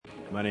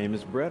My name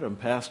is Brett. I'm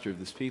pastor of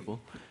this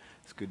people.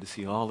 It's good to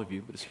see all of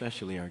you, but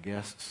especially our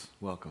guests.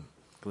 Welcome.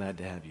 Glad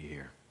to have you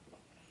here.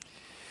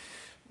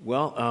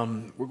 Well,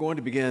 we're going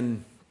to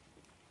begin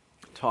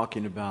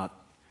talking about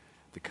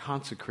the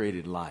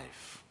consecrated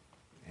life.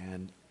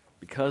 And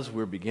because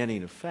we're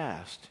beginning a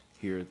fast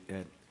here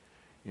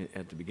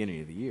at the beginning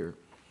of the year,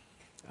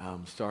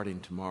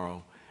 starting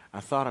tomorrow, I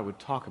thought I would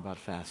talk about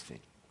fasting.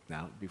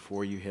 Now,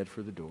 before you head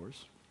for the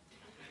doors,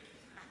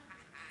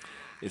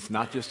 it's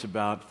not just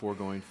about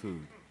foregoing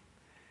food.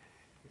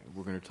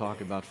 We're going to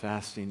talk about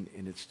fasting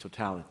in its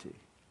totality.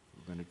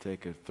 We're going to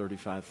take a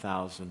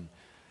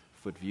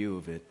 35,000-foot view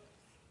of it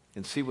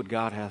and see what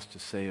God has to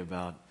say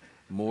about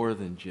more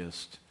than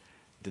just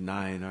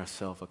denying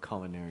ourselves a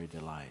culinary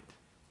delight.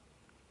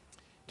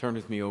 Turn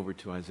with me over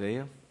to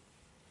Isaiah.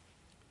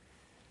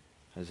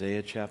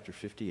 Isaiah chapter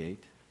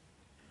 58.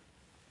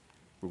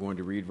 We're going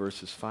to read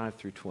verses 5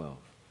 through 12.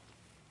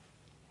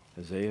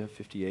 Isaiah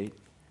 58,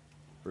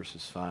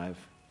 verses 5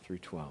 through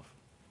 12.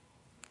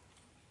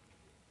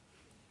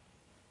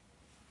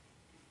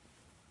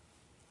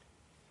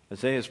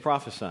 Isaiah is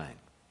prophesying.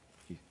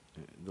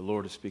 The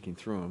Lord is speaking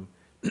through him.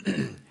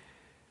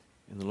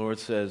 And the Lord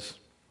says,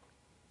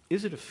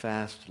 "Is it a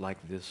fast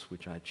like this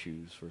which I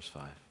choose?" Verse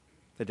 5.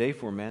 "A day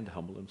for a man to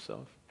humble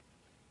himself?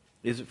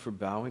 Is it for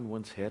bowing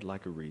one's head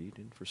like a reed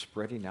and for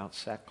spreading out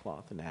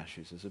sackcloth and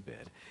ashes as a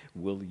bed?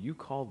 Will you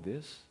call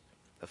this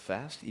a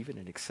fast, even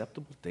an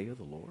acceptable day of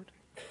the Lord?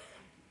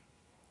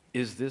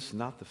 Is this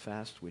not the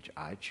fast which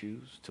I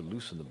choose, to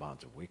loosen the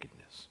bonds of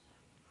wickedness,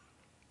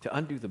 to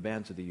undo the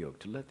bands of the yoke,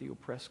 to let the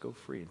oppressed go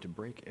free, and to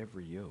break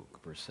every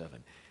yoke?" Verse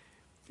 7.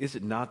 "Is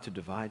it not to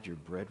divide your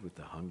bread with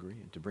the hungry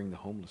and to bring the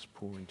homeless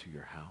poor into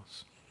your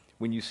house?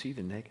 When you see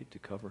the naked, to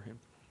cover him,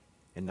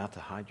 and not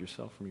to hide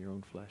yourself from your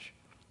own flesh?"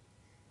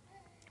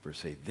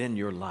 Verse 8. "Then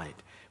your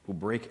light will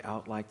break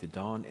out like the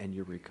dawn, and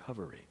your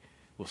recovery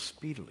will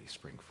speedily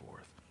spring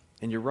forth.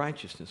 And your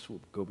righteousness will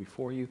go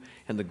before you,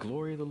 and the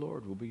glory of the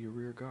Lord will be your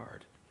rear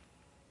guard.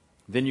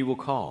 Then you will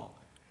call,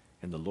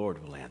 and the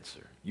Lord will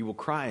answer. You will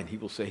cry, and he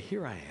will say,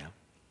 'Here I am.'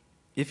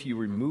 If you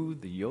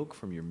remove the yoke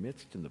from your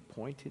midst, and the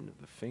pointing of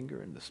the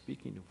finger and the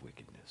speaking of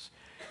wickedness,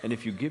 and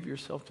if you give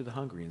yourself to the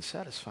hungry and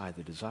satisfy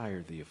the desire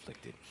of the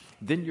afflicted,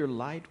 then your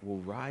light will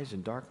rise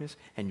in darkness,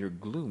 and your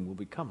gloom will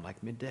become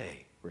like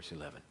midday." Verse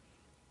 11.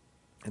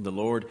 "And the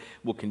Lord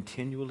will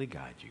continually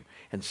guide you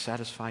and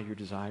satisfy your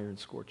desire in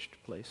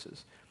scorched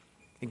places,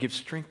 and give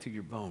strength to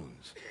your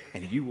bones,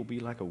 and you will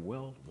be like a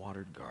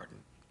well-watered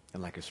garden,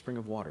 and like a spring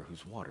of water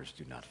whose waters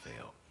do not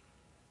fail.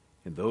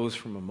 And those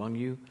from among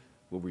you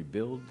will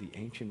rebuild the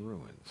ancient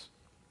ruins,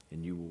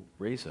 and you will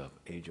raise up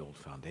age-old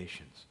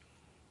foundations,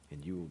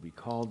 and you will be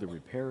called the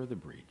repairer of the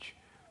breach,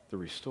 the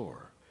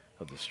restorer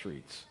of the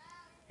streets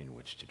in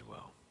which to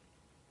dwell."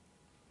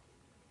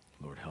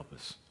 Lord, help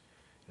us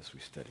as we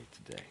study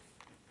today.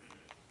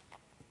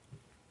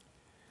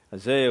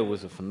 Isaiah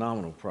was a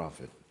phenomenal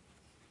prophet.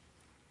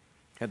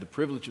 Had the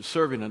privilege of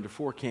serving under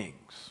 4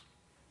 kings: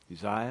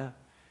 Uzziah,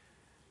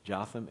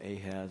 Jotham,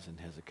 Ahaz, and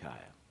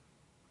Hezekiah.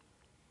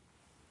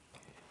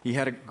 He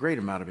had a great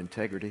amount of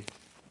integrity.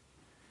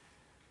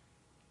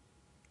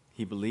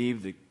 He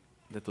believed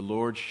that the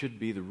Lord should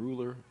be the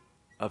ruler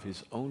of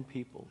his own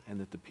people, and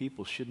that the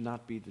people should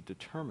not be the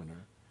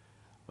determiner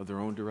of their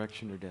own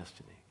direction or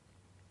destiny.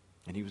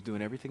 And he was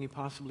doing everything he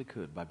possibly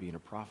could by being a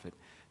prophet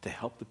to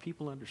help the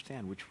people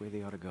understand which way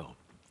they ought to go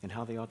and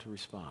how they ought to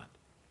respond.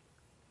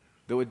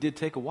 Though it did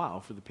take a while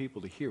for the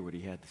people to hear what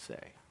he had to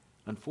say.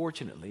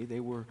 Unfortunately,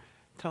 they were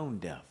tone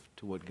deaf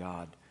to what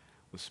God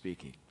was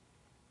speaking.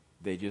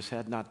 They just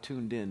had not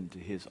tuned in to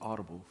his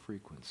audible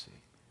frequency.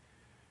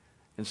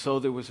 And so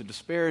there was a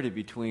disparity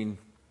between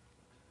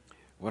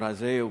what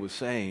Isaiah was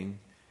saying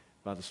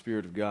by the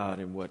Spirit of God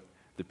and what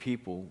the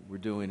people were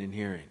doing and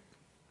hearing.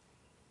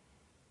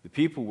 The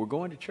people were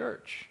going to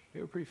church.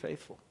 They were pretty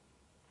faithful.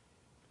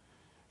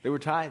 They were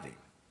tithing.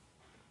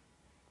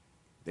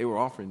 They were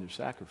offering their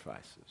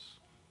sacrifices.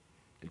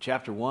 In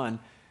chapter 1,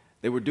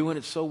 they were doing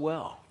it so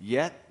well.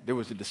 Yet, there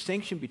was a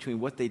distinction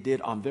between what they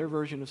did on their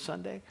version of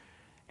Sunday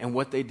and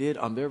what they did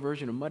on their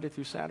version of Monday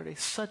through Saturday.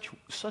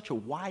 Such a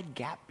wide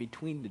gap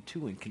between the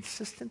two in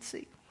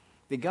consistency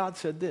that God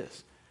said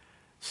this: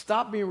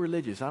 "Stop being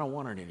religious. I don't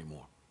want it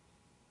anymore.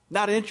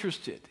 Not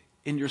interested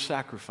in your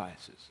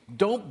sacrifices.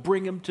 Don't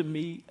bring them to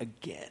me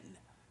again.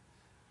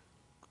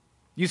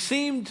 You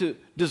seem to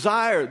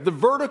desire the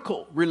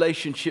vertical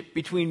relationship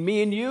between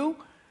me and you,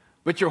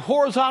 but your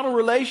horizontal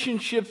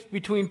relationships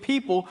between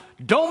people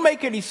don't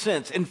make any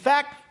sense. In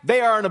fact,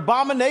 they are an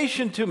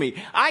abomination to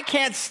me. I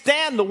can't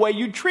stand the way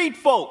you treat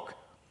folk.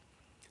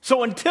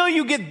 So until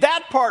you get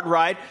that part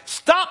right,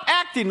 stop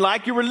acting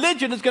like your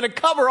religion is going to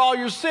cover all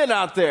your sin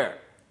out there.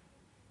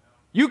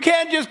 You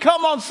can't just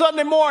come on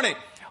Sunday morning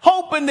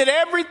hoping that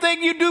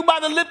everything you do by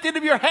the lifting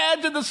of your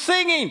hands and the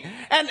singing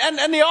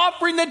and the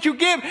offering that you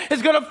give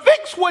is going to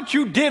fix what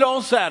you did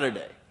on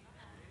Saturday.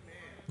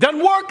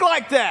 Doesn't work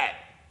like that.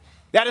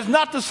 That is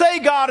not to say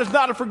God is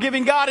not a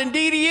forgiving God.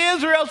 Indeed, he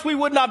is, or else we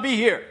would not be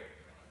here.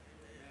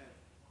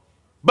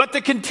 But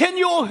the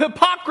continual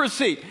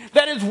hypocrisy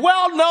that is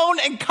well known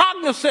and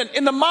cognizant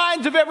in the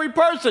minds of every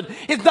person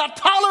is not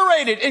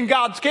tolerated in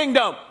God's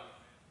kingdom.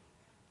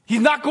 He's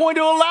not going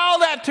to allow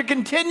that to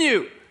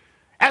continue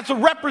as a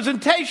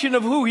representation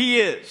of who he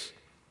is.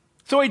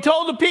 So he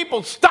told the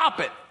people,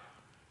 stop it.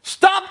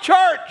 Stop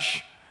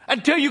church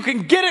until you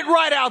can get it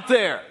right out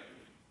there.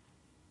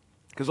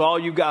 Because all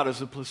you got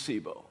is a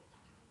placebo.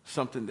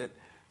 Something that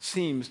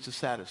seems to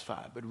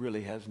satisfy but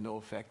really has no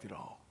effect at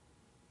all.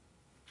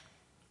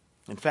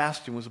 And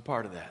fasting was a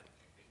part of that.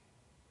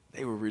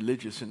 They were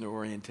religious in their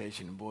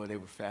orientation, and boy, they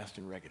were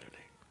fasting regularly.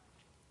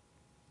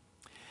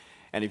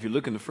 And if you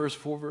look in the first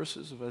 4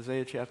 verses of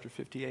Isaiah chapter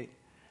 58,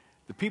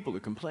 the people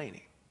are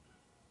complaining.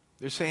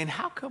 They're saying,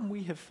 how come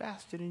we have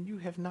fasted and you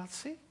have not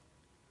seen?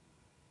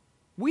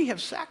 We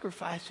have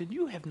sacrificed and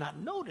you have not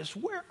noticed.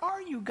 Where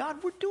are you,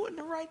 God? We're doing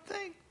the right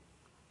thing.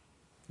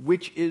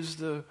 Which is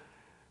the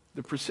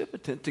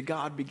precipitant to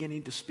God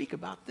beginning to speak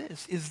about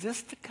this. Is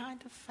this the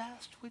kind of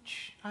fast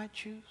which I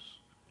choose?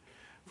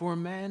 For a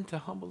man to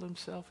humble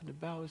himself and to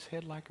bow his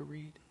head like a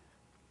reed?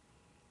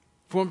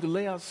 For him to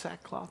lay out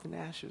sackcloth and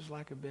ashes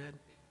like a bed?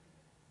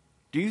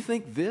 Do you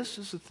think this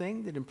is the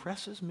thing that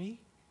impresses me?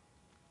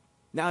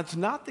 Now, it's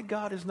not that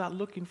God is not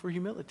looking for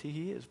humility.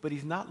 He is. But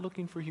he's not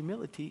looking for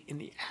humility in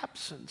the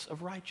absence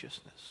of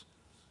righteousness.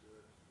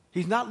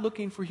 He's not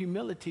looking for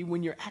humility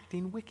when you're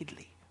acting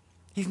wickedly.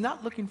 He's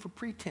not looking for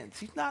pretense.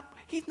 He's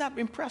not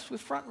impressed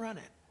with front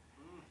running.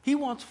 He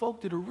wants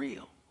folk that are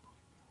real.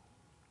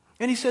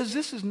 And he says,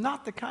 this is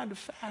not the kind of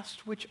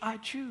fast which I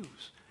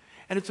choose.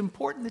 And it's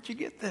important that you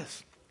get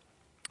this.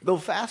 Though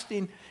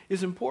fasting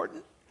is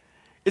important,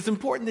 it's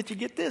important that you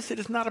get this. It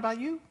is not about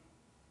you.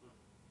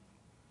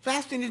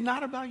 Fasting is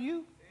not about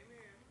you.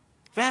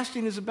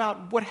 Fasting is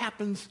about what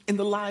happens in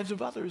the lives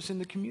of others in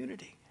the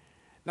community.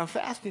 Now,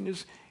 fasting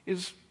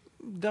is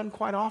done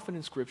quite often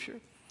in Scripture.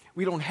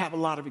 We don't have a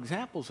lot of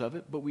examples of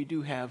it, but we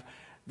do have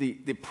the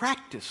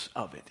practice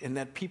of it, in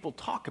that people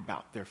talk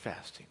about their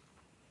fasting.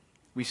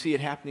 We see it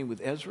happening with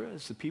Ezra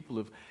as the people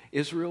of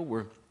Israel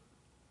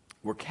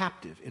were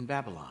captive in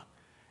Babylon.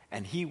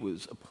 And he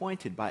was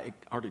appointed by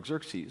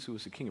Artaxerxes, who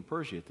was the king of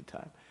Persia at the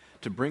time,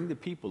 to bring the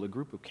people, a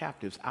group of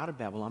captives, out of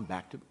Babylon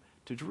back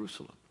to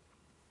Jerusalem.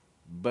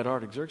 But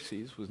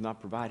Artaxerxes was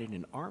not providing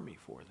an army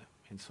for them,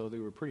 and so they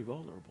were pretty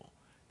vulnerable.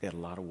 They had a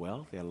lot of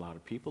wealth, they had a lot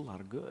of people, a lot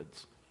of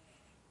goods.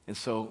 And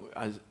so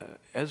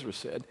Ezra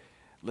said,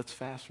 let's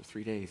fast for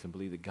 3 days and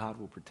believe that God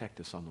will protect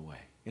us on the way.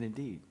 And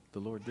indeed, the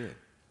Lord did.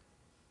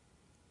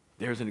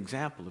 There's an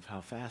example of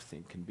how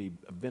fasting can be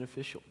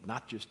beneficial,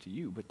 not just to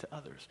you, but to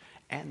others.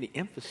 And the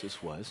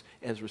emphasis was,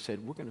 Ezra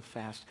said, we're going to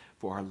fast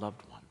for our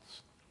loved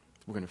ones.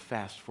 We're going to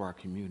fast for our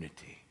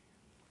community.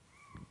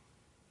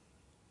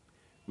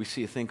 We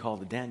see a thing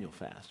called the Daniel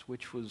fast,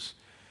 which was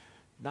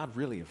not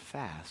really a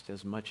fast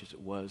as much as it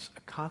was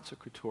a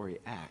consecratory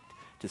act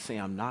to say,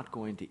 I'm not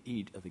going to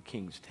eat at the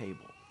king's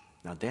table.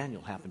 Now,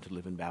 Daniel happened to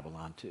live in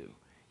Babylon too.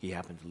 He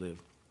happened to live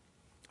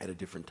at a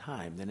different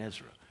time than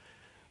Ezra.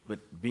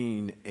 But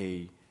being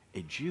a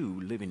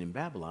Jew living in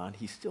Babylon,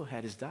 he still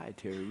had his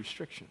dietary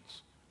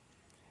restrictions.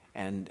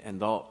 And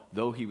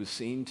though he was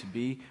seen to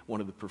be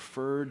one of the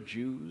preferred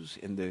Jews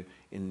in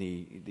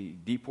the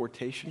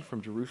deportation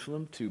from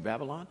Jerusalem to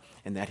Babylon,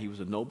 and that he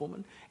was a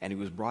nobleman, and he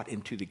was brought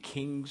into the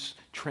king's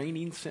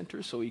training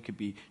center so he could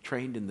be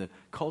trained in the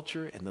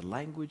culture and the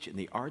language and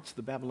the arts of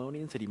the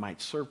Babylonians, that he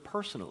might serve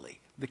personally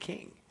the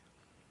king.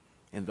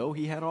 And though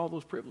he had all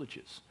those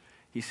privileges,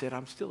 he said,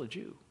 I'm still a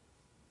Jew.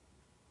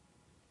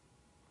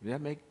 Does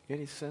that make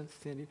any sense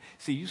to you?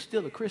 See, you're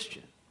still a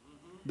Christian,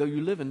 though you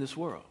live in this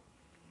world.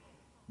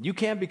 You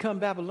can't become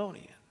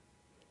Babylonian.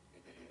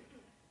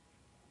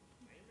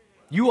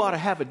 You ought to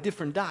have a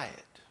different diet.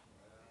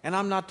 And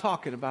I'm not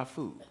talking about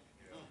food.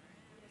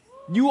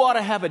 You ought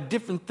to have a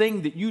different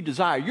thing that you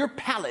desire. Your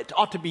palate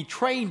ought to be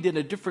trained in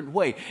a different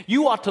way.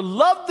 You ought to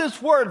love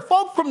this word.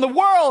 Folk from the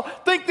world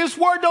think this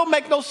word don't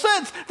make no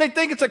sense. They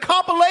think it's a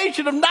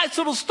compilation of nice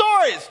little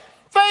stories,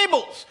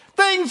 fables,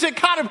 things that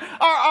kind of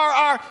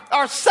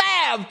are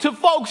salve to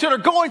folks that are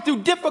going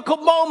through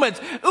difficult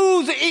moments,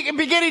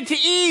 beginning to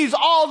ease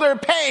all their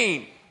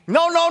pain.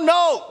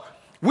 No.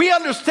 We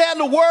understand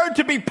the word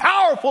to be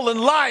powerful in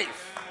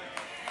life.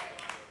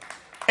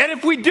 And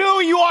if we do,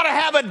 you ought to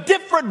have a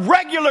different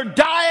regular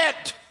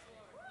diet.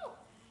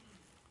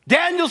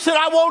 Daniel said,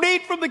 I won't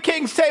eat from the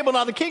king's table.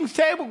 Now, the king's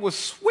table was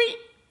sweet.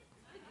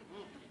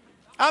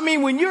 I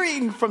mean, when you're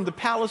eating from the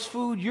palace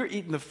food, you're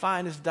eating the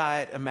finest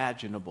diet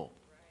imaginable.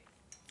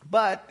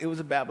 But it was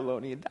a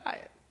Babylonian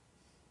diet.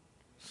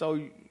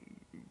 So,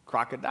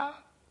 crocodile,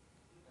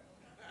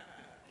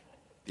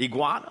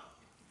 iguana,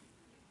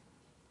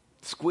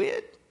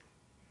 squid,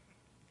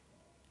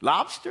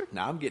 lobster.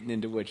 Now I'm getting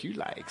into what you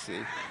like, see.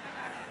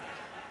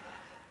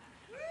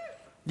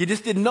 You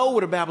just didn't know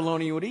what a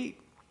Babylonian would eat.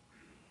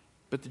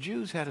 But the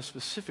Jews had a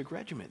specific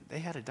regimen. They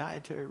had a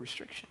dietary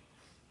restriction.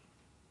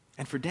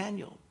 And for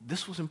Daniel,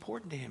 this was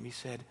important to him. He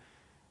said,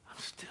 I'm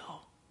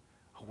still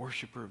a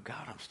worshiper of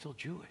God. I'm still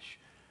Jewish.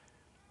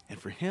 And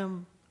for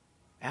him,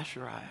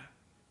 Ashariah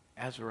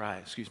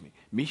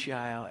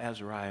Mishael,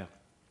 Azariah,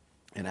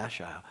 and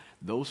Ashael,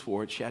 those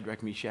four,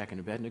 Shadrach, Meshach, and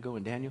Abednego,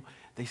 and Daniel,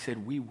 they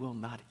said, we will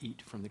not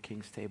eat from the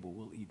king's table.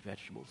 We'll eat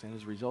vegetables. And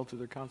as a result of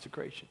their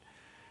consecration,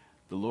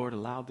 the Lord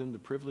allowed them the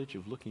privilege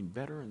of looking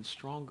better and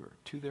stronger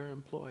to their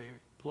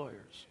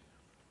employers.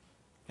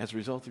 As a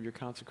result of your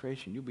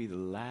consecration, you'll be the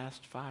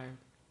last fired.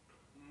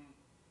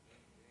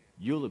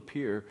 You'll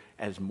appear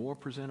as more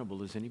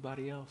presentable as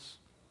anybody else.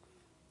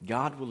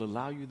 God will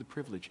allow you the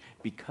privilege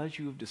because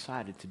you have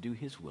decided to do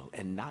his will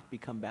and not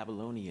become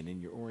Babylonian in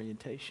your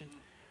orientation.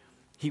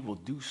 He will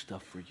do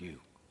stuff for you.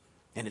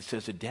 And it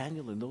says that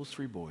Daniel and those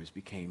three boys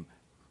became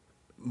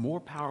more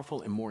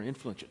powerful and more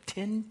influential.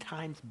 10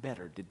 times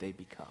better did they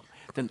become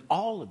than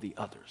all of the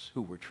others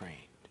who were trained.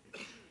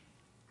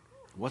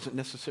 It wasn't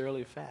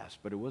necessarily a fast,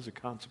 but it was a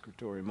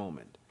consecratory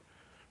moment.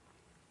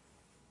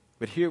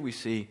 But here we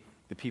see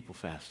the people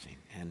fasting,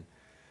 and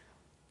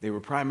they were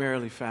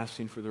primarily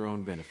fasting for their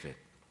own benefit.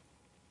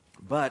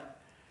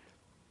 But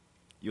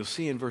you'll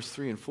see in verse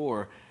 3 and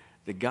 4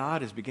 that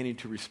God is beginning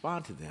to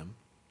respond to them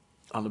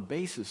on the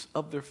basis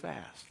of their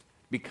fast.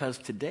 Because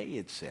today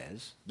it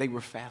says they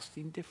were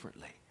fasting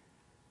differently.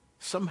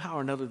 Somehow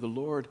or another the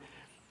Lord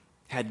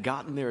had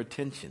gotten their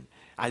attention.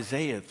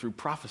 Isaiah, through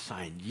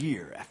prophesying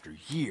year after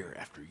year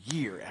after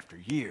year after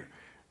year,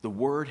 the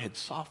word had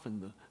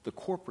softened the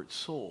corporate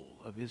soul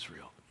of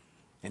Israel.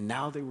 And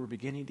now they were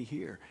beginning to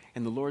hear.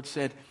 And the Lord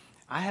said,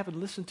 I haven't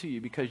listened to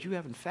you because you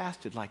haven't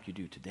fasted like you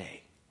do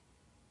today.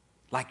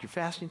 Like you're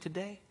fasting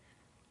today?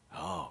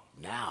 Oh,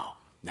 now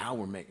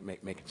we're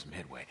making some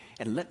headway.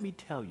 And let me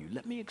tell you,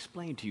 let me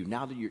explain to you,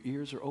 now that your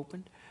ears are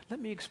opened, let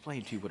me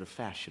explain to you what a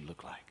fast should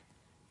look like.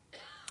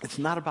 It's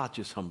not about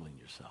just humbling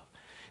yourself.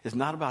 It's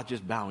not about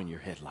just bowing your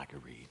head like a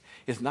reed.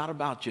 It's not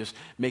about just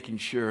making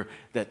sure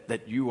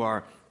that you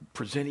are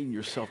presenting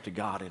yourself to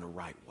God in a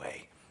right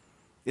way.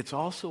 It's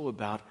also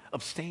about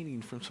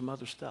abstaining from some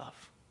other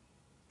stuff.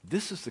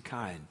 This is the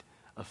kind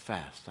of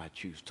fast I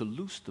choose, to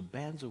loose the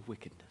bands of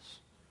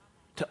wickedness,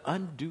 to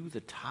undo the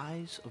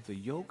ties of the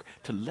yoke,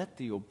 to let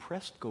the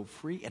oppressed go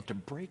free, and to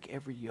break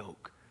every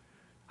yoke.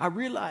 I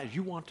realize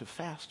you want to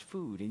fast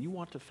food, and you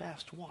want to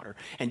fast water,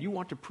 and you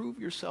want to prove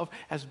yourself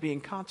as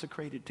being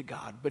consecrated to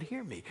God. But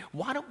hear me,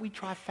 why don't we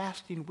try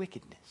fasting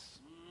wickedness?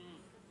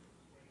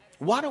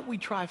 Why don't we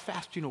try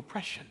fasting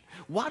oppression?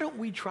 Why don't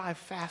we try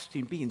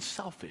fasting being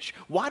selfish?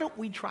 Why don't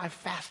we try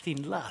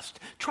fasting lust?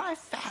 Try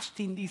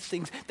fasting these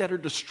things that are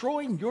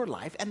destroying your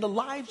life and the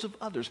lives of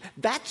others.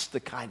 That's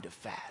the kind of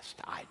fast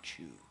I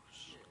choose.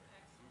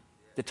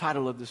 The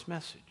title of this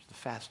message, The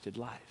Fasted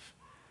Life.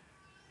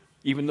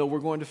 Even though we're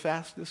going to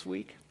fast this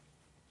week,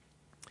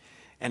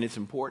 and it's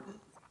important,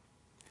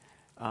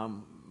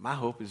 my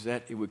hope is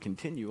that it would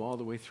continue all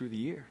the way through the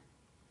year.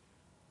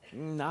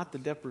 Not the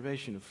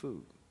deprivation of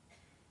food,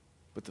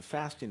 but the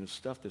fasting of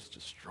stuff that's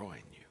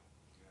destroying you.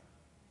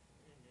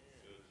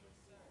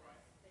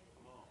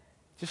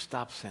 Just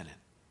stop sinning.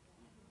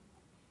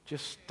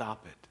 Just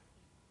stop it.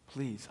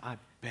 Please, I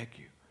beg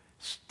you,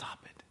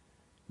 stop it.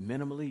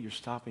 Minimally, you're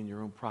stopping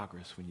your own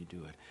progress when you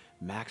do it.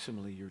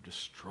 Maximally, you're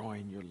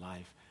destroying your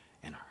life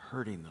and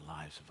hurting the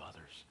lives of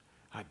others.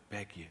 I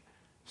beg you,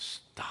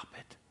 stop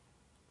it.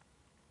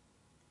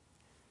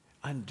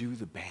 Undo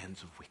the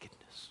bands of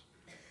wickedness.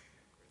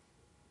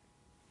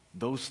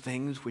 Those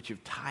things which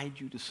have tied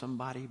you to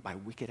somebody by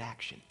wicked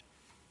action,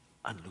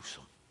 unloose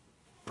them.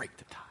 Break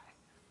the tie.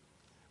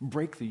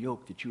 Break the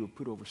yoke that you have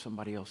put over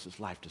somebody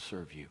else's life to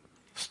serve you.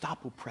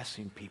 Stop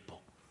oppressing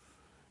people.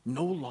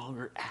 No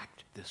longer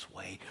act this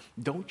way.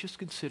 Don't just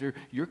consider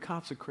your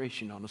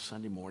consecration on a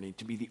Sunday morning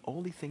to be the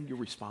only thing you're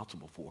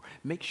responsible for.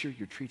 Make sure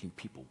you're treating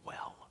people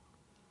well.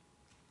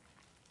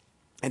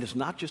 And it's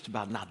not just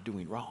about not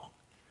doing wrong.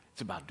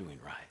 It's about doing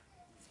right.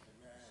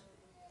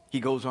 He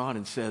goes on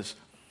and says,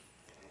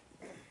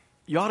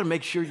 you ought to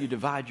make sure you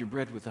divide your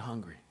bread with the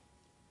hungry.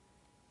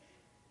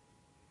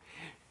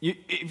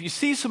 If you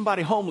see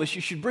somebody homeless,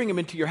 you should bring them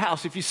into your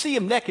house. If you see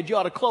them naked, you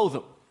ought to clothe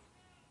them.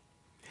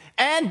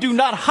 And do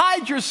not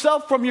hide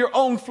yourself from your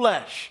own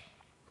flesh.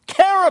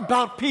 Care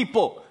about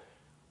people.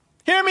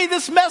 Hear me,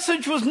 this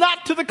message was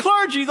not to the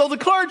clergy, though the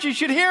clergy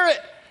should hear it.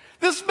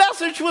 This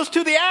message was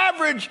to the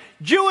average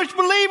Jewish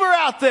believer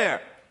out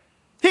there.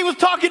 He was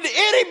talking to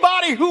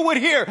anybody who would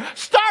hear.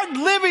 Start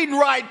living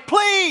right,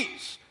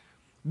 please.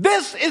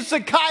 This is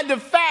the kind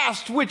of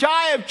fast which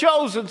I have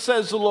chosen,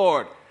 says the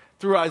Lord,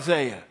 through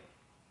Isaiah.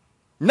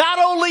 Not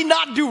only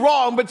not do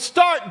wrong, but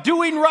start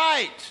doing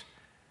right.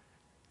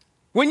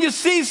 When you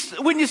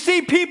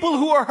see people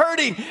who are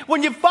hurting,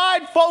 when you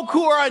find folk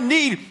who are in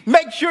need,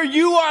 make sure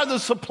you are the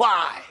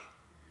supply.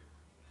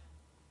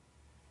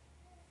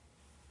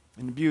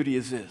 And the beauty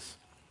is this.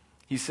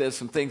 He says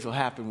some things will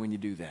happen when you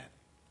do that.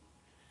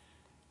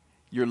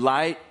 Your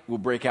light will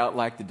break out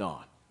like the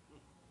dawn.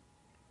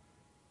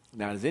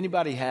 Now, does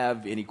anybody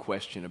have any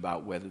question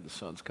about whether the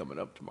sun's coming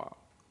up tomorrow?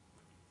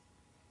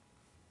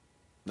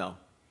 No?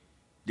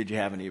 Did you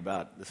have any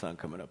about the sun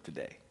coming up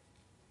today?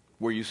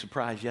 Were you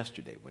surprised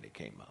yesterday when it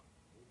came up?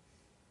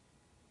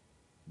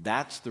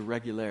 That's the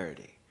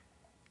regularity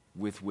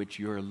with which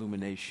your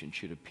illumination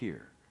should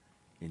appear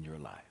in your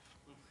life.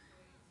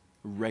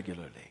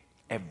 Regularly,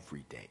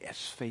 every day, as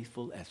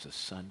faithful as the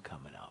sun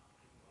coming up.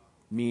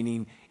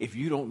 Meaning, if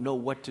you don't know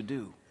what to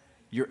do,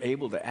 you're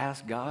able to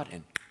ask God,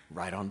 and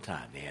right on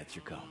time, the answer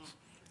comes.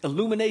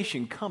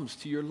 Illumination comes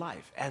to your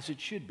life as it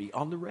should be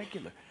on the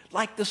regular,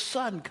 like the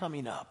sun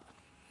coming up.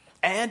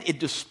 And it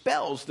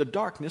dispels the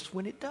darkness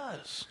when it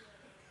does.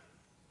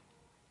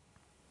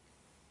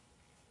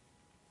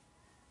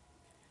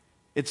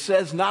 It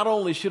says not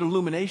only should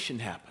illumination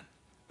happen,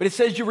 but it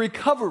says your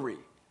recovery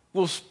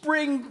will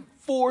spring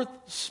forth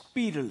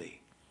speedily.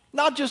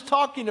 Not just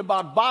talking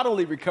about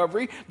bodily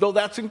recovery, though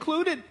that's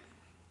included.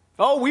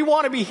 Oh, we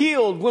want to be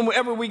healed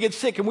whenever we get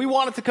sick, and we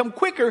want it to come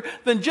quicker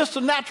than just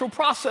a natural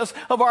process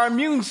of our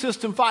immune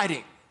system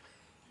fighting.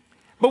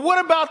 But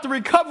what about the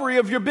recovery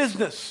of your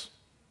business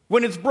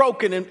when it's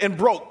broken and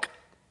broke?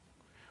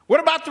 What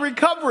about the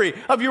recovery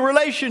of your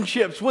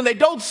relationships when they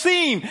don't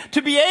seem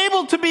to be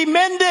able to be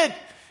mended?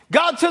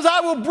 God says,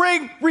 I will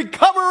bring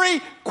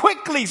recovery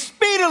quickly,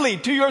 speedily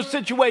to your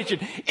situation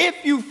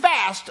if you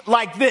fast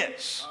like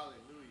this.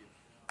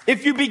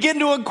 If you begin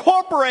to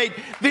incorporate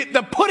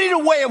the putting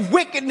away of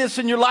wickedness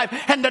in your life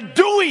and the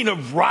doing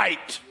of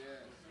right.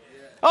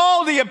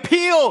 Oh, the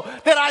appeal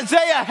that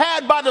Isaiah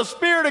had by the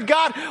Spirit of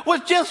God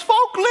was just,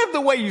 folk, live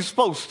the way you're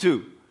supposed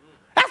to.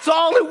 That's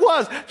all it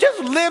was.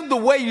 Just live the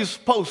way you're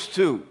supposed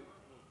to.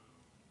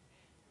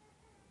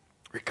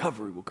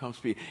 Recovery will come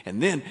speed.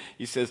 And then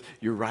he says,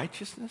 your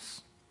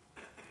righteousness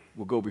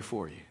will go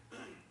before you.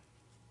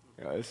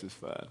 Yeah, this is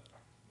fun.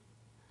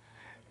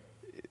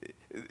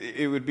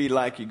 It would be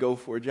like you go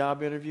for a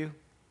job interview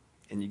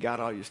and you got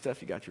all your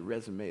stuff, you got your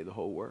resume, the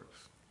whole works.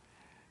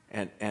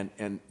 And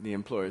the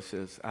employer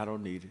says, I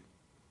don't need it.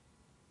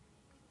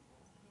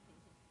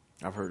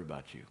 I've heard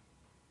about you.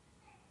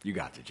 You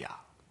got the job.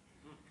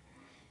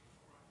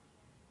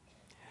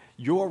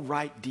 Your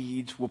right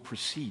deeds will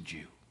precede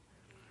you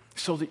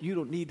so that you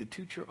don't need to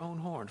toot your own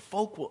horn.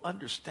 Folk will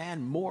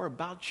understand more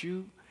about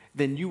you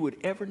than you would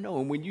ever know.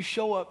 And when you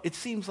show up, it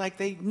seems like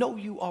they know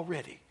you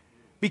already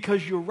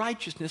because your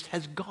righteousness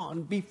has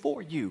gone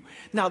before you.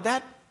 Now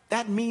that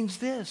means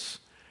this,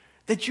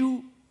 that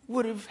you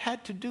would have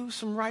had to do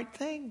some right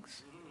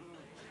things.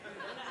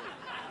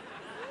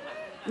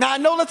 Now I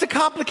know that's a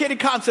complicated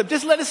concept.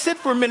 Just let it sit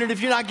for a minute if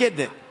you're not getting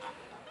it.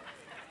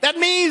 That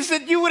means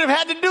that you would have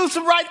had to do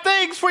some right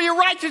things for your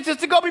righteousness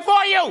to go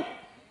before you.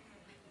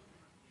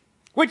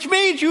 Which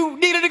means you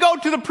needed to go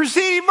to the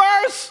preceding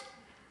verse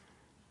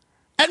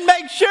and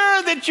make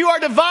sure that you are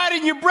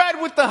dividing your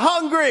bread with the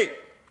hungry,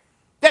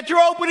 that you're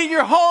opening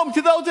your home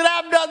to those that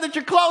have none, that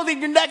you're clothing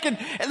the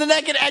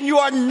naked, and you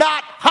are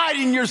not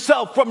hiding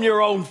yourself from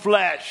your own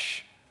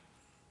flesh.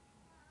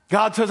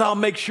 God says, I'll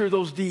make sure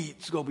those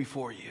deeds go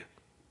before you.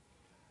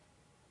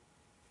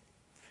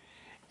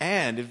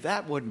 And if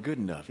that wasn't good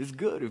enough, it's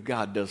good if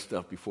God does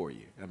stuff before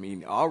you. I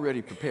mean,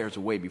 already prepares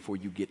a way before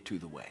you get to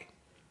the way.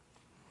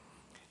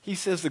 He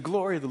says the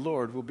glory of the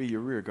Lord will be your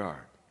rear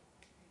guard.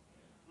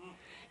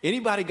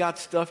 Anybody got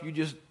stuff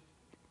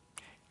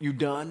you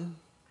done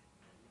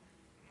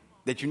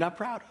that you're not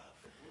proud of?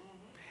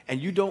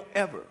 And you don't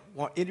ever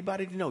want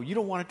anybody to know. You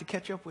don't want it to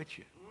catch up with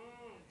you.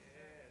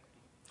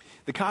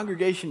 The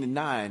congregation in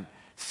 9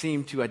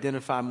 seemed to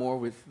identify more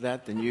with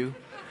that than you.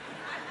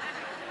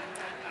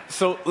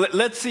 So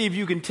let's see if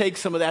you can take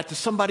some of that to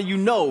somebody you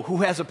know who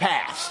has a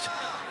past.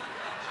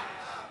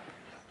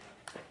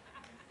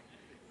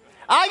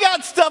 I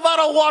got stuff I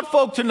don't want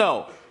folk to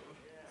know.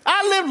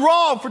 I lived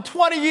wrong for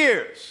 20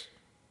 years.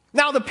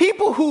 Now, the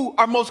people who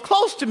are most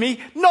close to me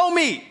know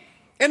me.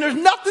 And there's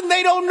nothing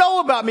they don't know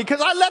about me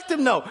because I let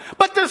them know.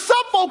 But there's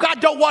some folk I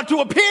don't want to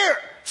appear.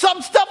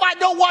 Some stuff I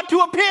don't want to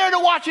appear in the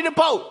Washington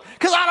Post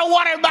because I don't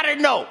want everybody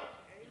to know.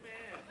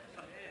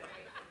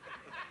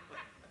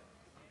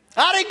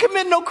 I didn't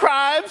commit no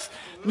crimes.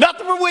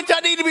 Nothing for which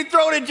I need to be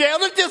thrown in jail.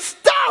 It's just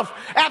stuff.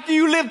 After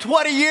you live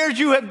 20 years,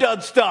 you have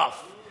done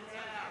stuff.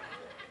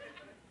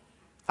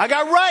 I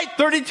got right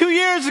 32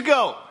 years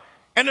ago.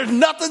 And there's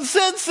nothing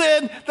since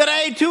then that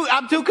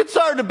I'm too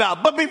concerned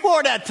about. But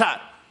before that time,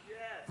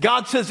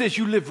 God says this,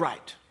 you live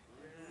right.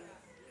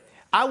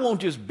 I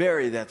won't just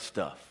bury that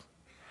stuff.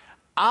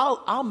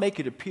 I'll make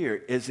it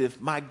appear as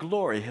if my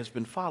glory has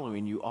been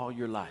following you all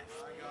your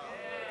life.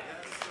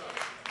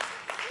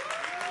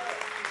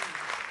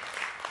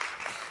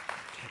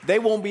 They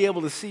won't be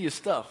able to see your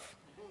stuff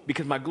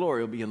because my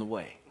glory will be in the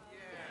way.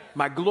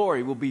 My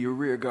glory will be your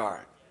rear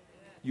guard.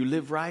 You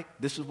live right,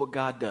 this is what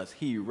God does.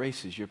 He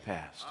erases your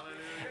past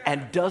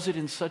and does it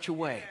in such a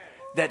way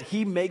that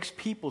he makes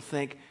people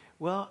think,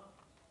 well,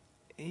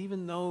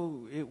 even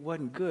though it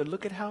wasn't good,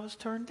 look at how it's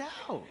turned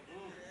out.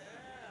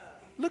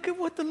 Look at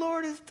what the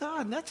Lord has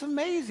done. That's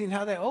amazing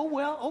how oh,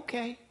 well,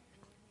 okay.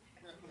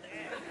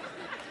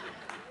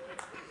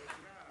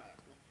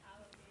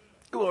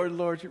 Glory to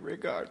the Lord, your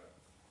regard.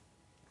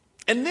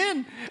 And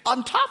then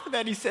on top of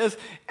that, he says,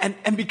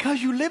 and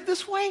because you live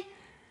this way,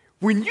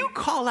 when you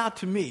call out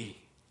to me,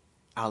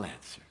 I'll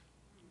answer.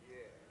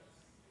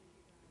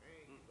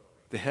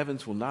 The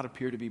heavens will not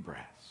appear to be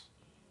brass.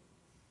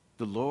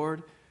 the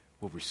Lord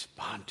will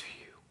respond to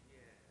you.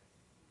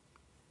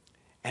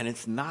 And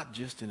it's not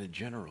just in a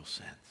general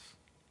sense,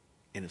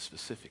 in a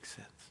specific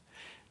sense.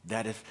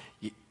 That if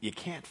you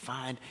can't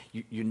find,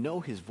 you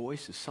know his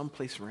voice is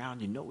someplace around,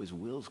 you know his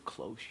will's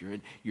close,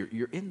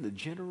 you're in the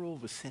general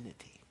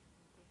vicinity.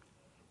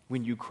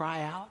 When you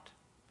cry out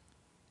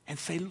and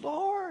say,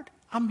 Lord,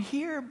 I'm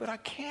here, but I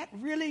can't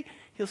really,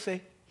 he'll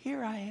say,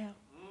 here I am.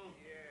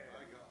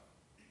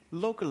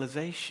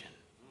 Localization.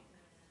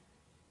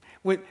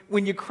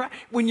 When you cry,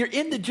 when you're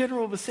in the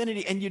general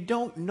vicinity and you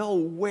don't know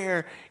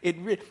where it,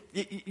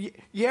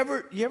 you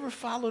ever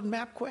followed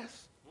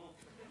MapQuest?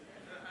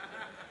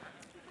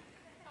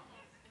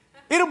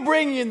 It'll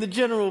bring you in the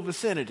general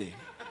vicinity.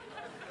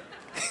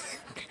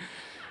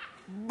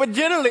 But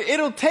generally,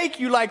 it'll take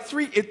you like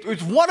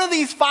it's one of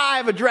these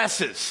 5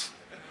 addresses.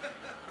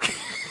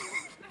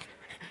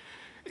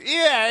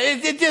 Yeah,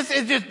 it's just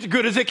as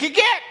good as it can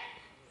get.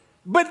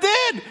 But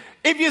then,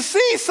 if you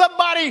see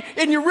somebody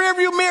in your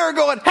rearview mirror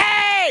going,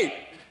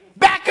 hey,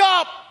 back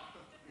up,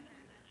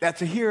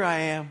 that's a here I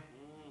am.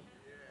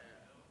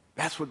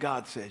 That's what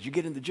God says. You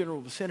get in the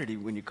general vicinity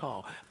when you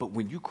call, but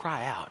when you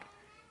cry out,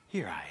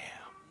 here I am.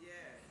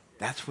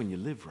 That's when you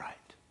live right.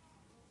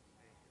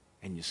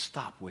 And you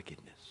stop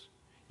wickedness.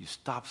 You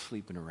stop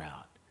sleeping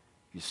around.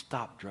 You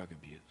stop drug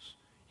abuse.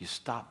 You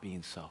stop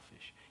being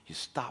selfish. You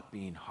stop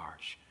being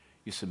harsh.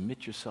 You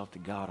submit yourself to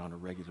God on a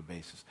regular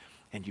basis.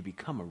 And you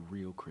become a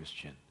real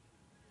Christian.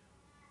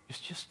 You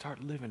just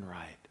start living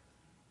right.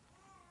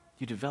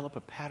 You develop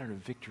a pattern of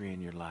victory in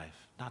your life,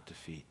 not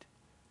defeat.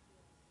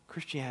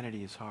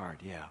 Christianity is hard,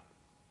 yeah.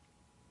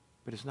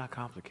 But it's not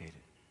complicated.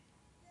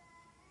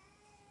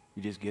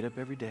 You just get up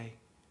every day.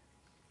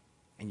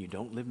 And you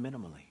don't live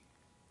minimally.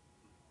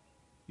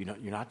 You're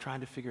not trying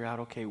to figure out,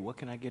 okay, what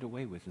can I get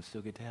away with and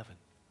still get to heaven?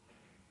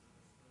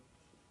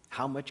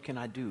 How much can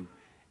I do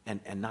and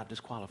not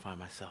disqualify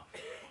myself?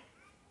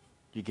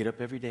 You get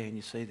up every day and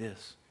you say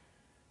this,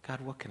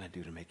 God, what can I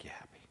do to make you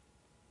happy?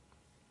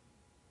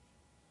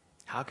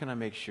 How can I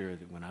make sure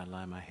that when I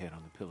lie my head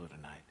on the pillow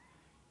tonight,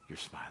 you're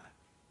smiling?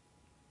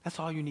 That's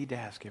all you need to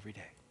ask every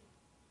day.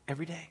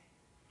 Every day.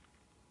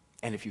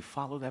 And if you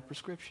follow that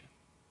prescription,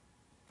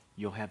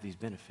 you'll have these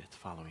benefits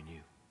following you.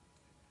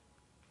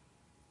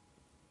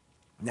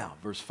 Now,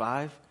 verse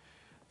 5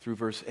 through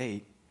verse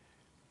 8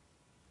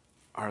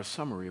 are a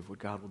summary of what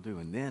God will do.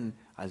 And then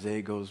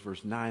Isaiah goes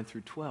verse 9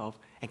 through 12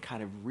 and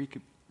kind of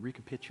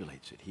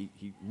recapitulates it.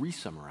 He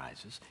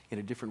resummarizes in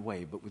a different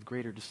way, but with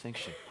greater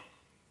distinction.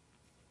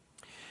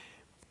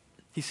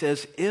 He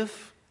says,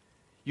 if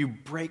you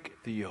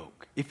break the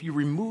yoke, if you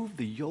remove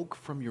the yoke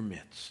from your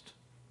midst,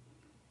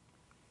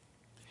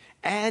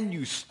 and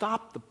you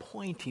stop the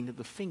pointing of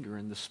the finger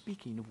and the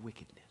speaking of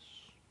wickedness.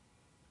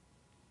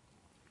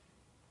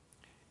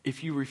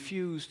 If you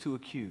refuse to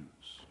accuse,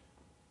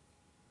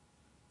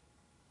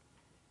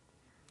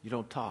 you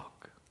don't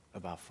talk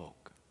about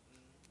folk.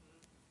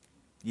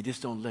 You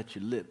just don't let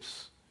your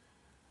lips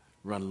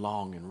run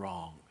long and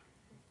wrong.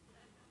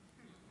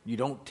 You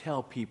don't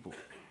tell people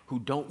who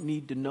don't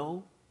need to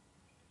know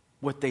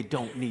what they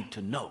don't need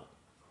to know.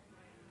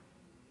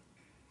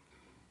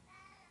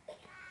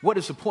 What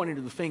is the pointing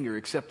of the finger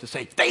except to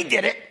say, they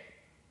did it,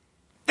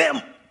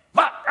 them.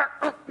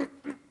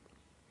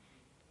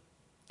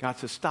 God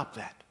says, stop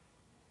that.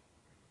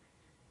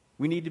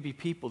 We need to be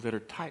people that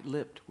are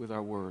tight-lipped with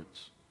our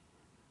words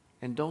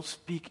and don't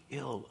speak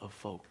ill of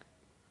folk.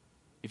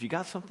 If you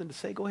got something to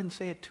say, go ahead and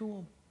say it to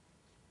them.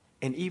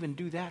 And even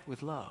do that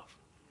with love.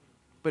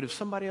 But if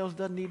somebody else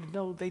doesn't need to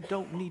know, they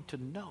don't need to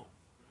know.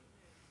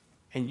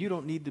 And you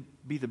don't need to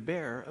be the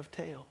bearer of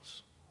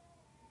tales.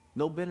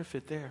 No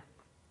benefit there.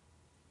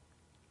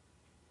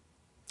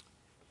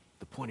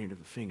 The pointing of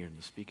the finger and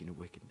the speaking of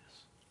wickedness.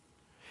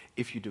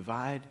 If you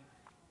divide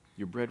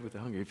your bread with the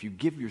hungry, if you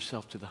give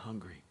yourself to the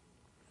hungry,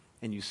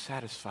 and you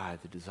satisfy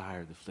the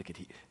desire of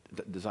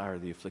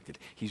the afflicted,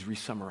 he's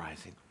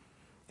resummarizing.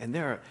 And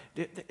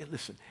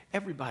listen,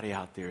 everybody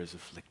out there is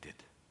afflicted.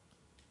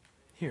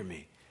 Hear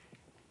me.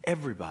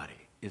 Everybody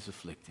is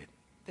afflicted.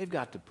 They've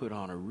got to put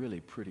on a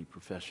really pretty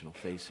professional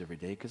face every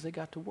day because they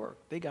got to work.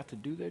 They got to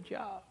do their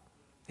job.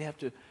 They have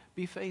to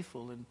be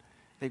faithful and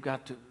they've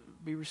got to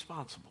be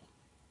responsible.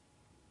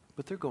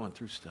 But they're going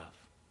through stuff.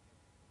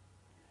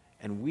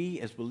 And we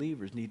as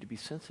believers need to be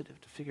sensitive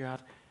to figure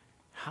out,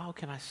 how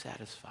can I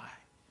satisfy?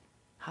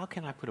 How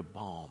can I put a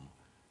balm?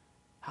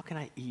 How can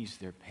I ease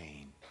their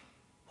pain?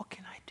 What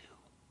can I do?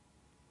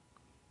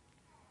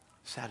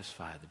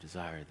 Satisfy the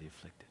desire of the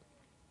afflicted.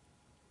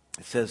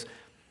 It says,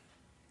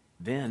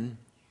 then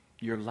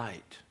your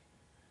light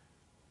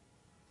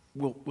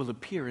will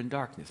appear in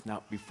darkness.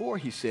 Now, before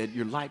he said,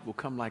 your light will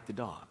come like the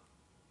dawn.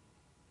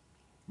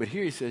 But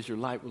here he says, your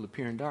light will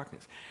appear in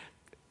darkness.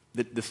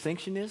 The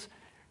distinction is,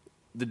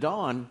 the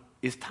dawn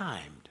is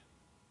timed.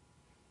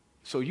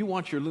 So you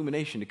want your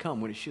illumination to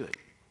come when it should.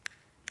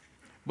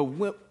 But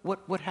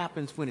what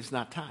happens when it's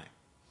not time?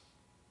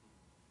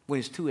 When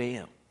it's 2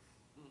 a.m.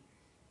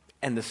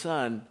 and the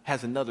sun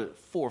has another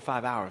 4 or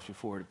 5 hours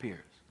before it appears.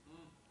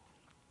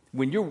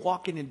 When you're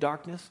walking in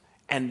darkness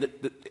And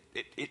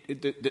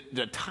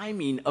the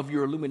timing of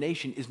your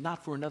illumination is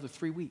not for another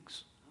 3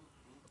 weeks.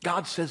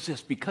 God says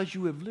this, because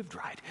you have lived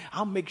right,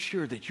 I'll make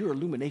sure that your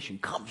illumination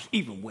comes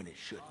even when it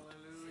shouldn't.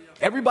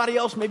 Everybody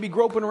else may be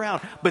groping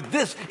around, but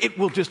this, it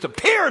will just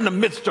appear in the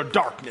midst of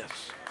darkness.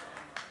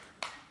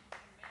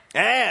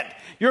 And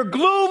your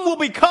gloom will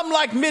become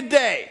like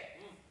midday.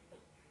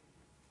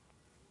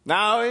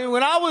 Now,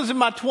 when I was in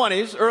my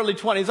 20s, early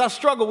 20s, I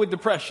struggled with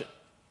depression.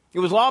 It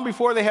was long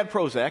before they had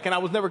Prozac, and I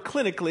was never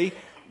clinically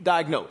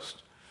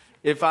diagnosed.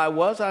 If I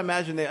was, I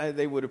imagine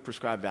they would have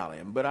prescribed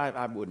Valium, but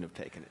I wouldn't have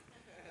taken it.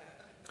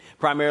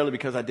 Primarily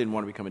because I didn't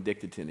want to become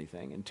addicted to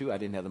anything, and 2, I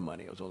didn't have the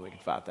money. I was only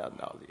making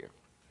 $5,000 a year.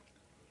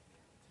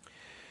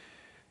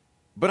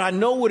 But I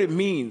know what it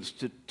means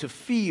to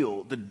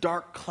feel the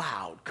dark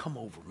cloud come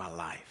over my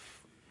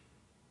life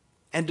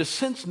and to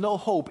sense no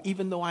hope,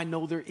 even though I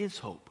know there is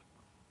hope.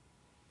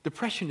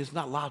 Depression is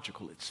not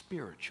logical, it's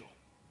spiritual.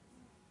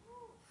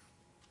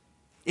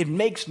 It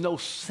makes no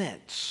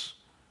sense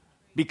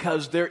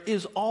because there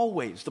is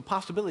always the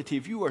possibility,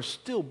 if you are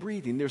still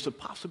breathing, there's a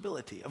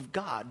possibility of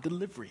God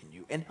delivering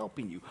you and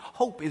helping you.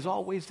 Hope is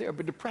always there,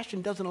 but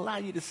depression doesn't allow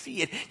you to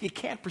see it. You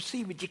can't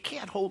perceive it. You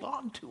can't hold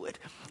on to it.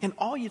 And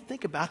all you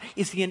think about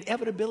is the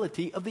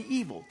inevitability of the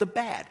evil, the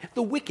bad,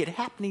 the wicked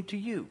happening to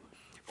you,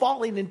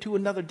 falling into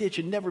another ditch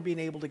and never being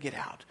able to get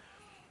out.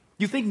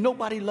 You think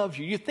nobody loves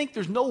you. You think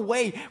there's no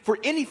way for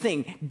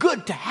anything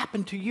good to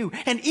happen to you.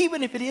 And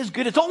even if it is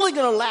good, it's only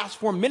going to last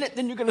for a minute,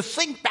 then you're going to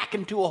sink back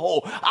into a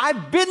hole.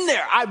 I've been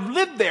there. I've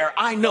lived there.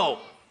 I know.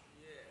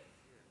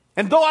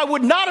 And though I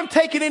would not have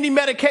taken any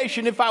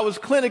medication if I was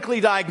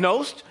clinically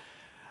diagnosed,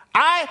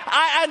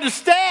 I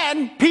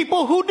understand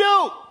people who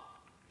do.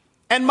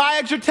 And my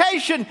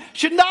exhortation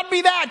should not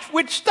be that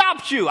which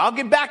stops you. I'll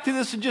get back to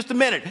this in just a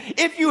minute.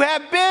 If you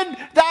have been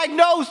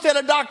diagnosed and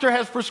a doctor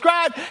has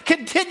prescribed,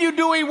 continue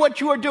doing what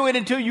you are doing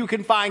until you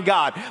can find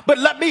God. But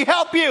let me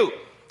help you.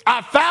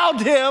 I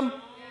found him.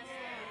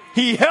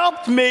 He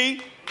helped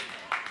me.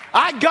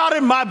 I got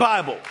in my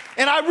Bible.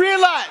 And I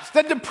realized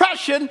that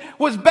depression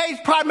was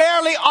based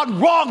primarily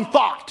on wrong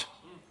thought.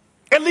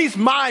 At least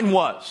mine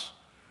was.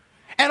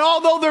 And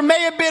although there may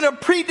have been a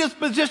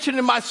predisposition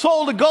in my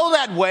soul to go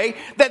that way,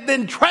 that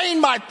then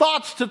trained my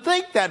thoughts to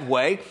think that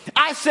way,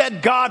 I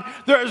said, God,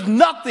 there is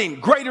nothing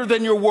greater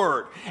than your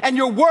word. And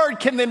your word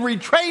can then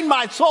retrain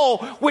my soul,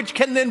 which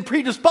can then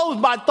predispose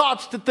my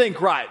thoughts to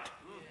think right.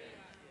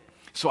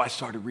 So I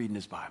started reading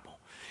his Bible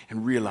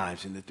and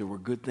realizing that there were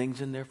good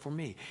things in there for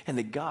me and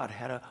that God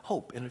had a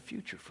hope and a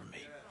future for me.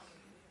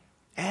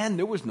 And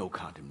there was no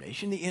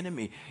condemnation. The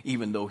enemy,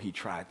 even though he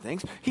tried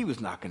things, he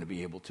was not going to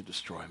be able to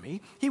destroy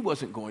me. He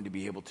wasn't going to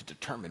be able to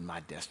determine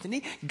my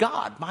destiny.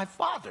 God, my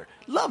Father,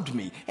 loved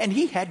me, and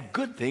he had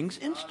good things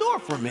in store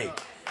for me.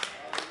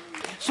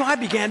 So I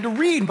began to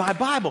read my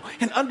Bible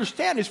and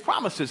understand his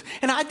promises.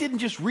 And I didn't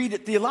just read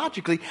it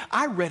theologically.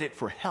 I read it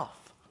for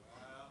health.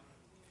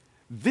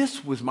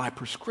 This was my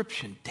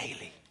prescription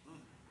daily.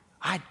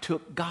 I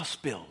took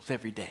gospels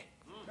every day.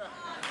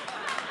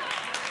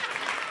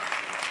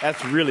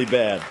 That's really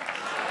bad.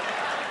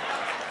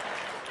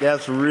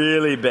 That's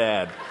really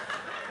bad.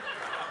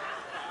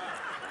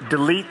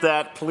 Delete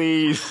that,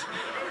 please.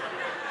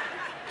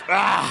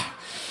 Ah.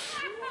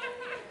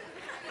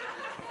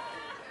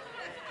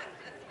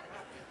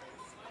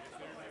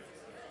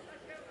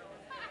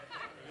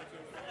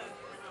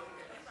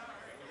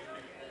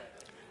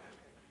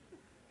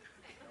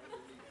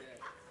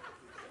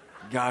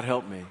 God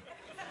help me.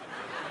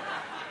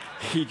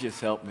 He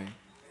just helped me.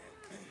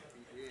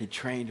 He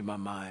trained my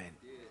mind.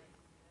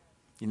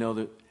 You know,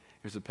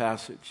 there's a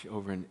passage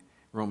over in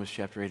Romans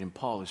chapter 8, and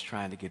Paul is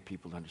trying to get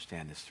people to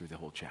understand this through the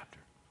whole chapter.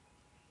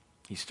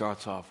 He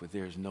starts off with,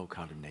 there is no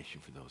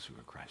condemnation for those who are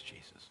in Christ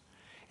Jesus.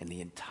 And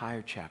the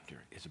entire chapter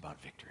is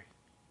about victory.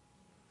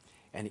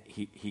 And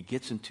he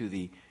gets into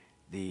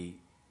the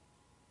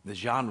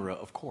genre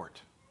of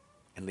court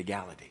and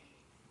legality.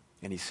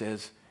 And he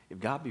says, if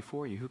God be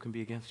for you, who can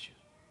be against you?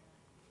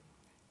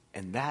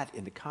 And that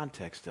in the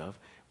context of,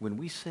 when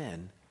we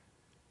sin,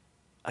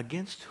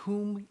 against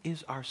whom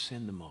is our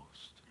sin the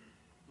most?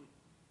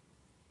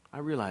 I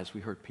realize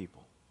we hurt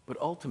people, but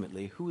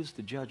ultimately, who is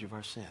the judge of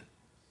our sin?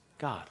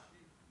 God.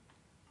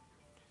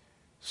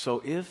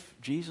 So if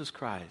Jesus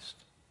Christ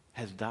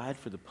has died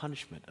for the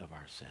punishment of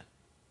our sin,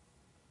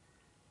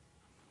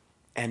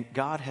 and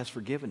God has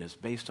forgiven us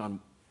based on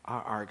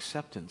our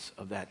acceptance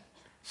of that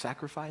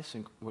sacrifice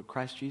and what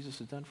Christ Jesus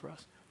has done for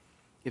us,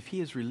 if he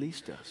has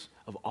released us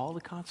of all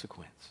the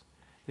consequence,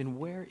 then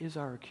where is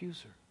our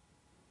accuser?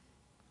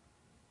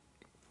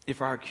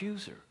 If our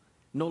accuser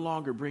no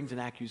longer brings an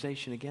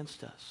accusation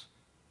against us,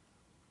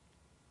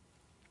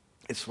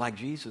 it's like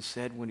Jesus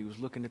said when he was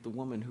looking at the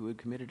woman who had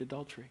committed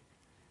adultery.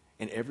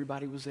 And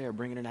everybody was there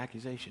bringing an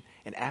accusation.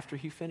 And after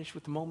he finished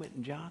with the moment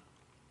in John,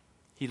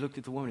 he looked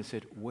at the woman and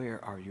said,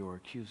 where are your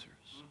accusers?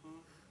 Mm-hmm.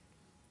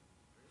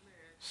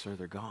 Sir,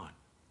 they're gone.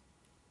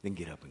 Then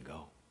get up and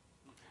go.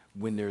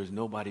 When there is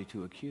nobody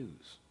to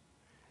accuse,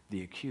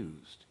 the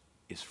accused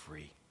is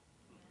free.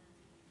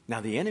 Now,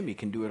 the enemy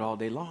can do it all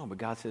day long, but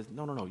God says,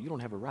 no, you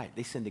don't have a right.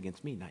 They sinned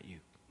against me, not you.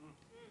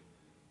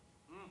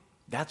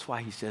 That's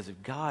why he says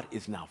if God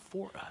is now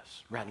for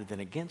us rather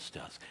than against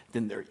us,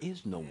 then there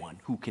is no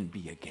one who can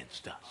be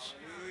against us.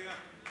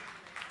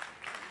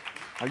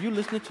 Are you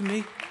listening to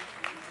me?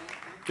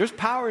 There's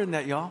power in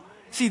that, y'all.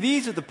 See,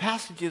 these are the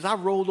passages I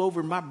rolled over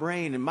in my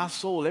brain and my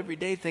soul every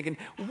day thinking,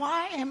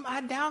 why am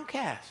I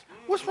downcast?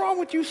 What's wrong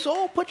with you,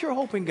 soul? Put your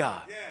hope in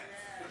God.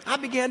 I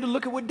began to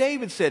look at what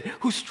David said,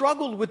 who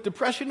struggled with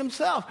depression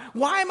himself.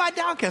 Why am I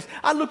downcast?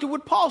 I looked at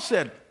what Paul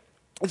said.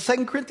 In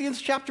 2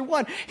 Corinthians chapter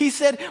 1, he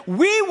said,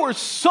 we were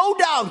so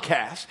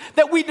downcast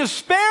that we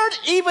despaired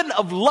even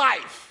of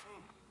life.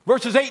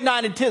 Verses 8,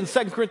 9, and 10,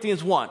 2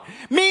 Corinthians 1.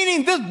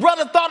 Meaning this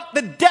brother thought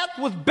that death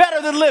was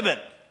better than living.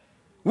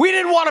 We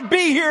didn't want to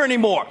be here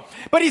anymore.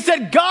 But he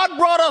said, God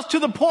brought us to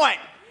the point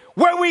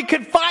where we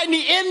could find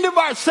the end of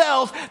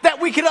ourselves, that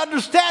we could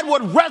understand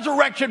what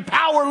resurrection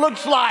power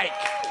looks like.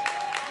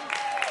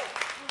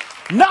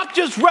 Not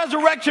just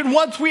resurrection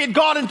once we had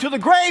gone into the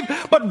grave,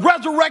 but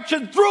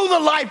resurrection through the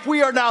life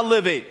we are now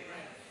living.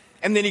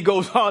 And then he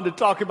goes on to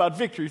talk about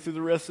victory through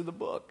the rest of the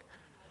book.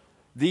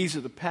 These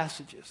are the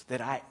passages that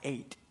I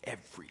ate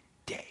every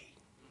day.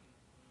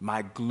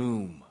 My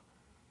gloom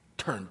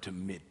turned to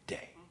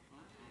midday.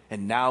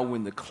 And now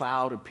when the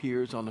cloud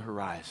appears on the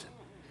horizon,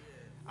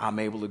 I'm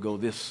able to go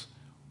this,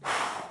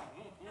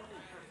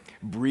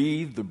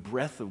 breathe the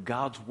breath of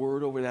God's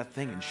word over that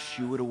thing and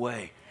shoo it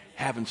away.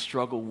 Haven't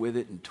struggled with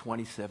it in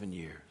 27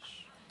 years.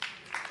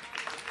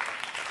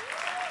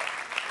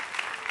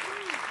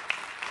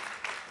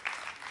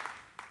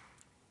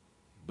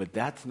 But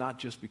that's not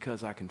just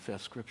because I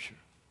confess Scripture.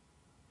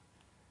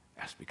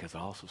 That's because I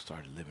also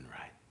started living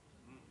right.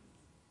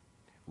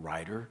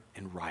 Righter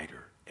and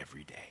righter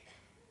every day.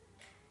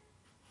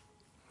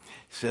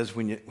 It says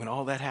when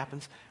all that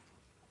happens,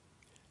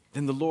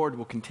 then the Lord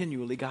will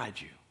continually guide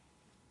you.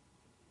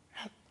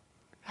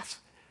 That's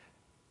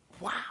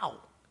wow.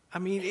 I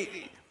mean,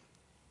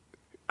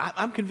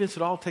 I'm convinced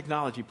that all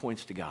technology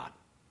points to God.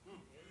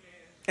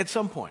 At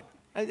some point.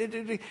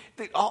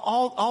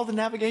 All the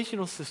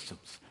navigational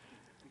systems.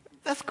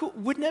 That's cool.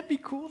 Wouldn't that be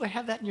cool to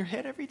have that in your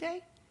head every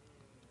day?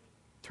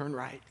 Turn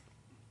right.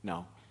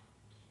 No.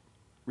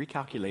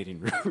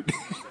 Recalculating route.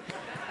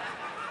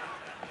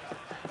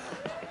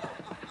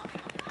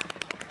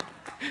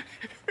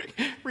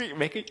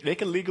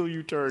 Make a legal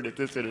U-turn at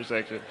this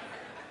intersection.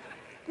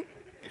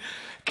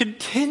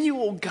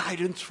 Continual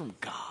guidance from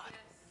God.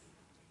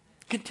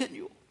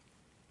 Continual.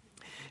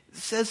 It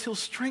says he'll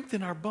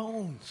strengthen our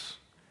bones.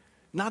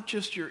 Not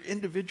just your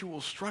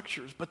individual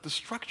structures, but the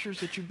structures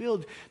that you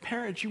build.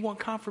 Parents, you want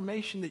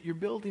confirmation that you're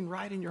building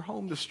right in your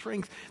home, the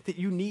strength that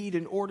you need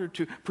in order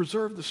to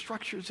preserve the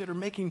structures that are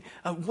making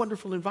a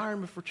wonderful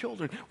environment for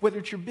children. Whether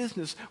it's your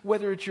business,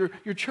 whether it's your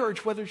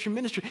church, whether it's your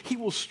ministry, he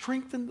will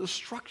strengthen the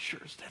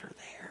structures that are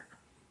there.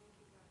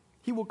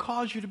 He will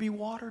cause you to be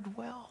watered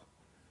well,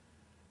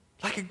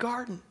 like a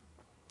garden.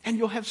 And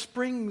you'll have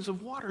springs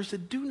of waters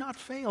that do not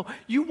fail.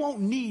 You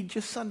won't need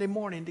just Sunday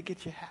morning to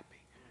get you happy.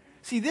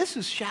 See, this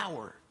is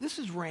shower. This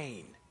is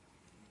rain.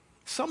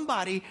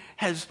 Somebody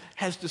has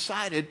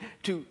decided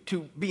to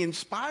be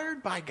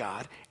inspired by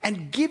God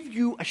and give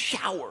you a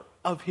shower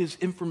of his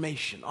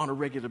information on a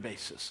regular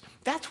basis.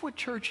 That's what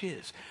church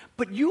is.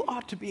 But you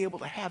ought to be able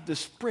to have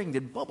this spring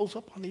that bubbles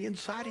up on the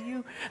inside of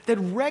you that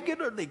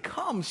regularly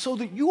comes so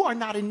that you are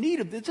not in need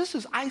of this. This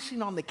is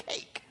icing on the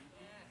cake.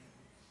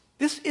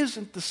 This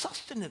isn't the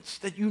sustenance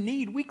that you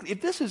need weekly.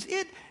 If this is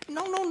it,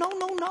 no.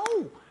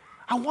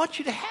 I want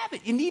you to have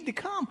it. You need to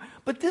come.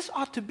 But this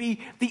ought to be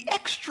the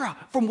extra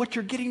from what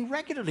you're getting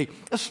regularly.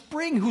 A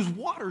spring whose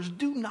waters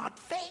do not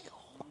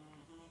fail.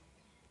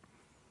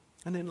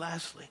 And then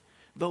lastly,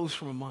 those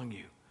from among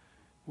you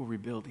will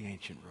rebuild the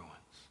ancient ruins.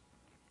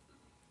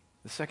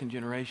 The second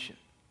generation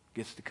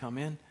gets to come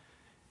in,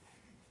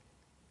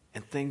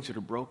 and things that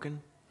are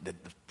broken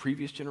that the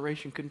previous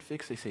generation couldn't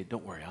fix, they say,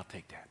 don't worry, I'll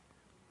take that.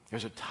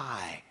 There's a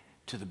tie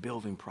to the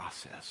building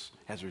process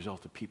as a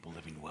result of people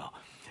living well.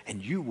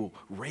 And you will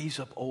raise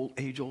up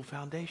age-old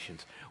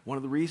foundations. One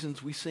of the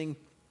reasons we sing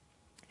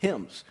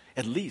hymns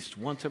at least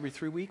once every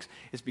 3 weeks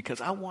is because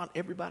I want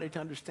everybody to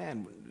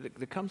understand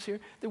that comes here,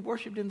 that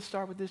worship didn't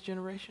start with this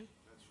generation.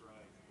 That's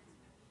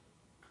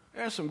right.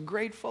 There are some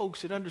great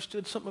folks that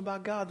understood something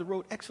about God that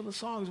wrote excellent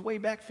songs way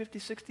back 50,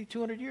 60,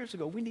 200 years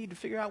ago. We need to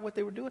figure out what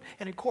they were doing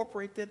and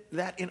incorporate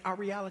that in our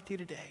reality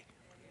today.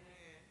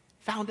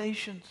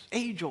 Foundations,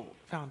 age-old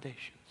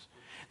foundations.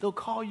 They'll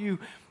call you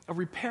a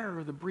repairer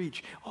of the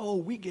breach. Oh,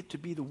 we get to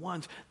be the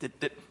ones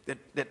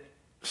that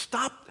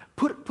stop,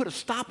 put a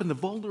stop in the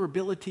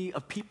vulnerability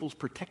of people's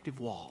protective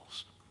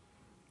walls.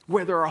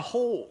 Where there are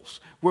holes,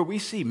 where we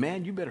see,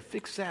 man, you better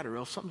fix that or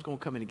else something's going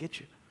to come in and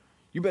get you.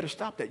 You better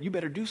stop that. You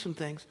better do some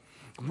things.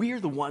 We're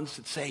the ones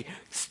that say,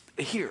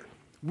 here,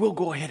 we'll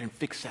go ahead and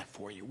fix that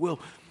for you.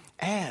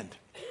 And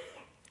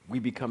we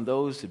become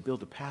those that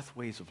build the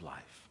pathways of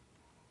life.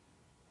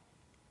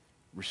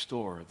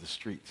 Restore the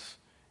streets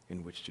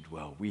in which to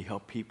dwell. We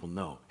help people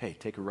know, hey,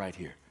 take a right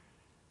here.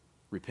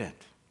 Repent.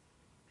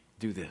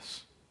 Do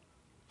this.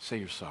 Say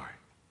you're sorry.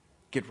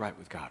 Get right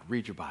with God.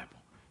 Read your Bible.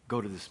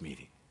 Go to this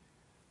meeting.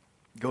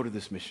 Go to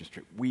this mission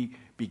trip. We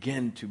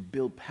begin to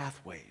build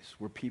pathways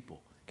where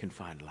people can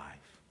find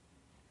life.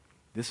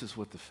 This is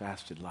what the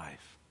fasted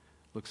life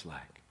looks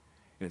like.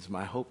 And it's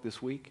my hope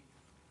this week,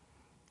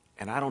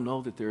 and I don't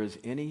know that there is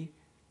any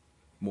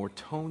more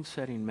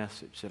tone-setting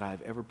message that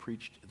I've ever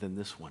preached than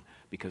this one,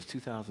 because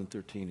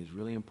 2013 is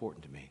really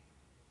important to me.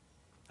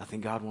 I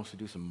think God wants to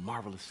do some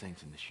marvelous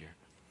things in this year.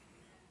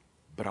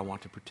 But I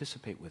want to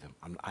participate with him.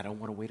 I don't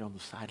want to wait on the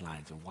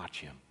sidelines and watch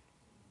him.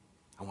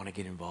 I want to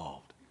get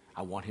involved.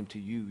 I want him to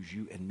use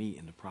you and me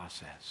in the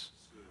process,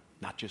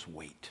 not just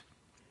wait.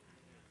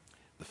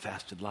 The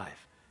fasted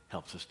life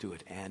helps us do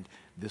it. And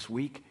this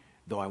week,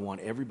 though I want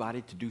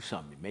everybody to do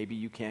something, maybe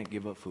you can't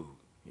give up food.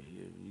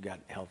 You got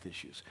health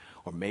issues.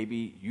 Or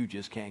maybe you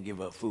just can't give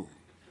up food.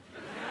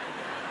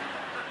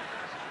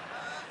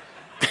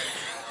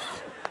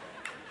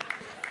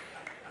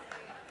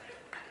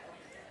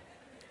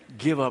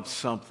 Give up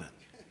something.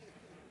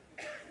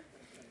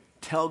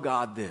 Tell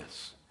God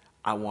this: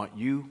 I want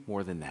you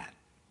more than that.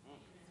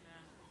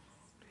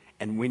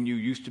 And when you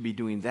used to be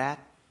doing that,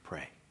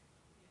 pray.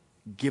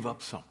 Give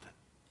up something.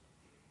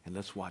 And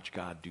let's watch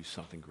God do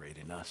something great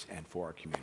in us and for our community.